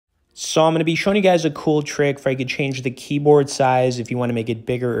So I'm going to be showing you guys a cool trick for you could change the keyboard size if you want to make it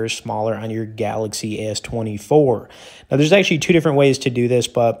bigger or smaller on your Galaxy S24. Now there's actually two different ways to do this,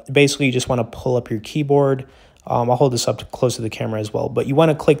 but basically you just want to pull up your keyboard. I'll hold this up close to the camera as well, but you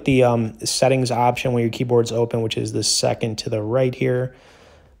want to click the settings option when your keyboard's open, which is the second to the right here.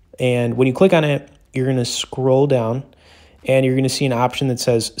 And when you click on it, you're going to scroll down and you're going to see an option that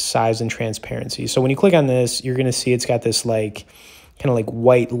says size and transparency. So when you click on this, you're going to see it's got this like kind of like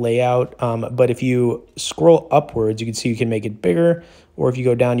white layout. But if you scroll upwards, you can see you can make it bigger, or if you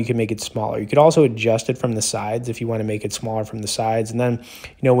go down, you can make it smaller. You could also adjust it from the sides if you want to make it smaller from the sides. And then,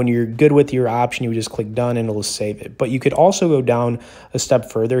 you know, when you're good with your option, you would just click done and it'll save it. But you could also go down a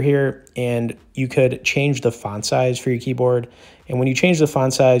step further here and you could change the font size for your keyboard. And when you change the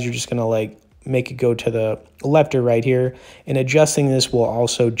font size, you're just going to like make it go to the left or right here, and adjusting this will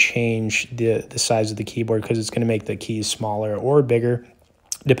also change the size of the keyboard because it's going to make the keys smaller or bigger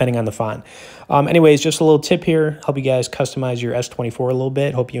depending on the font. Anyways, just a little tip here, help you guys customize your S24 a little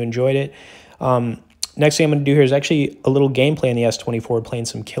bit. Hope you enjoyed it. Next thing I'm going to do here is actually a little gameplay on the S24 playing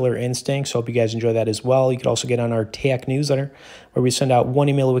some Killer Instinct, so hope you guys enjoy that as well. You could also get on our tech newsletter where we send out 1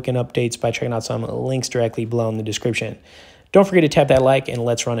 email a week in updates by checking out some links directly below in the description. Don't forget to tap that like and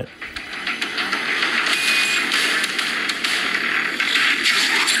let's run it.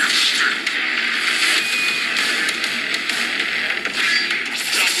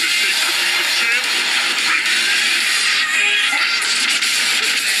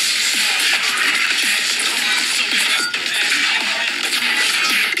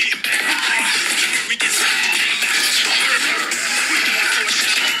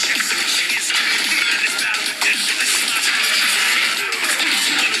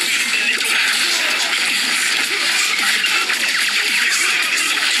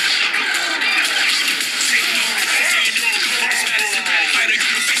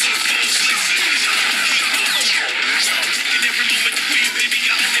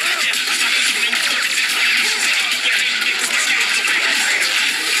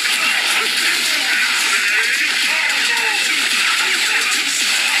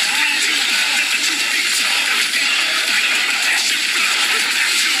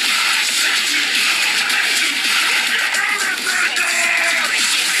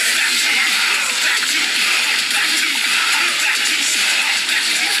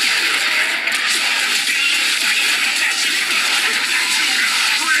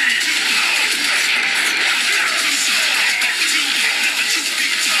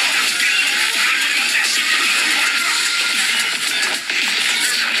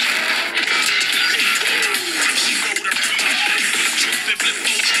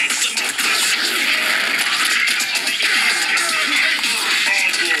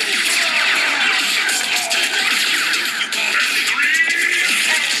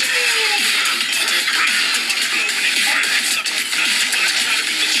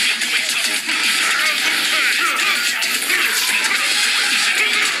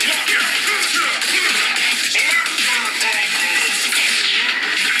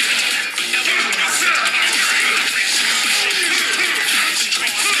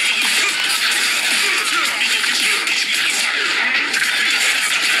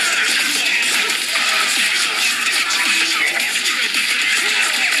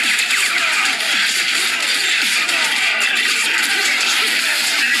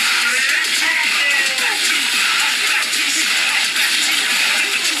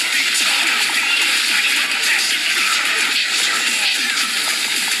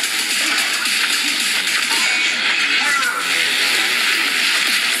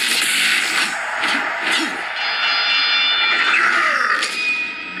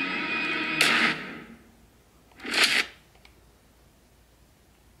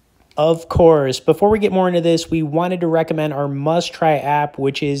 Of course, before we get more into this, we wanted to recommend our must-try app,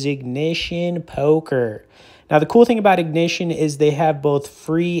 which is Ignition Poker. Now, the cool thing about Ignition is they have both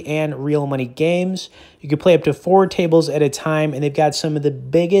free and real money games. You can play up to 4 tables at a time, and they've got some of the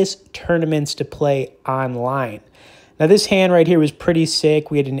biggest tournaments to play online. Now, this hand right here was pretty sick.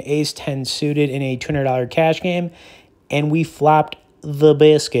 We had an ace-10 suited in a $200 cash game, and we flopped the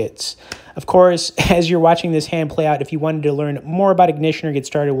biscuits. Of course, as you're watching this hand play out, if you wanted to learn more about Ignition or get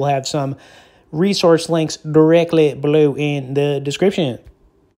started, we'll have some resource links directly below in the description.